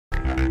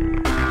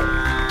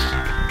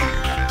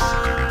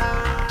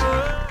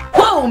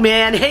Oh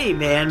man, hey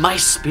man, my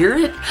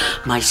spirit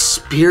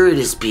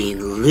is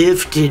being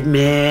lifted,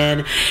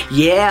 man.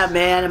 Yeah,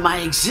 man, and my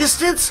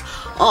existence,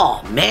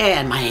 oh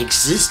man, my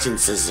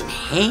existence is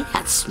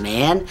enhanced,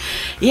 man.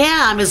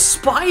 Yeah, I'm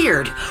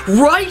inspired,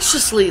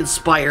 righteously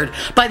inspired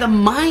by the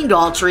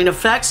mind-altering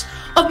effects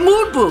of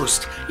Mood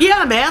Boost.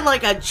 Yeah, man,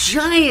 like a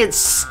giant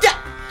step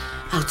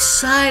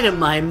outside of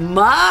my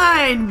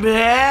mind,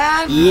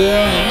 man.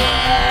 Yeah,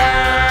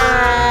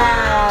 man.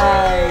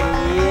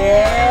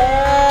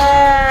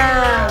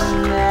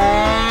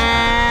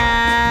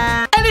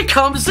 And it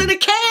comes in a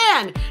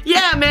can.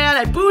 Yeah, man,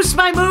 I boost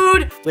my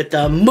mood with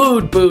the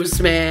Mood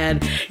Boost, man.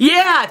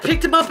 Yeah, I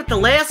picked him up at the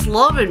last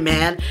Lovin',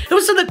 man. It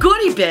was in the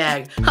goodie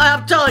bag.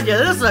 I'm telling you,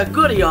 this is a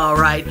goodie, all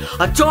right.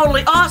 A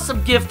totally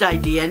awesome gift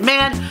idea. And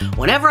man,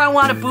 whenever I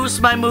want to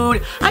boost my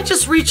mood, I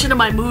just reach into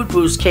my Mood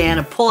Boost can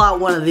and pull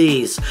out one of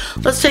these.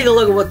 Let's take a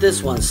look at what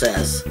this one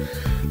says.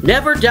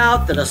 Never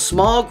doubt that a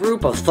small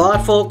group of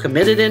thoughtful,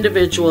 committed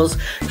individuals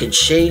can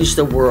change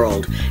the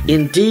world.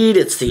 Indeed,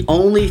 it's the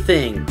only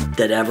thing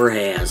that ever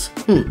has.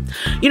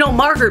 You know,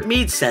 Margaret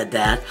Mead said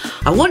that.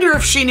 I wonder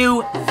if she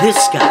knew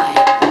this guy.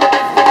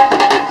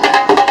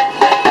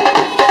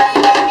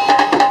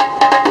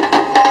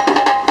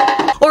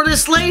 Or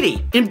this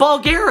lady in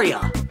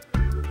Bulgaria.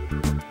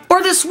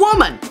 Or this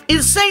woman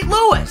in St.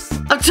 Louis.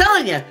 I'm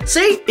telling you,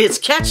 see? It's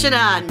catching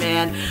on,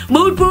 man.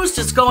 Mood Boost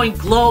is going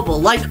global,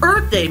 like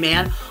Earth Day,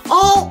 man.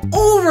 All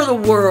over the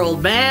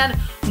world, man.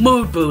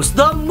 Mood Boost,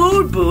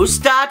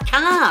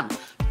 themoodboost.com.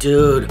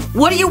 Dude,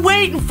 what are you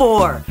waiting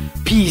for?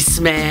 Peace,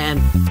 man.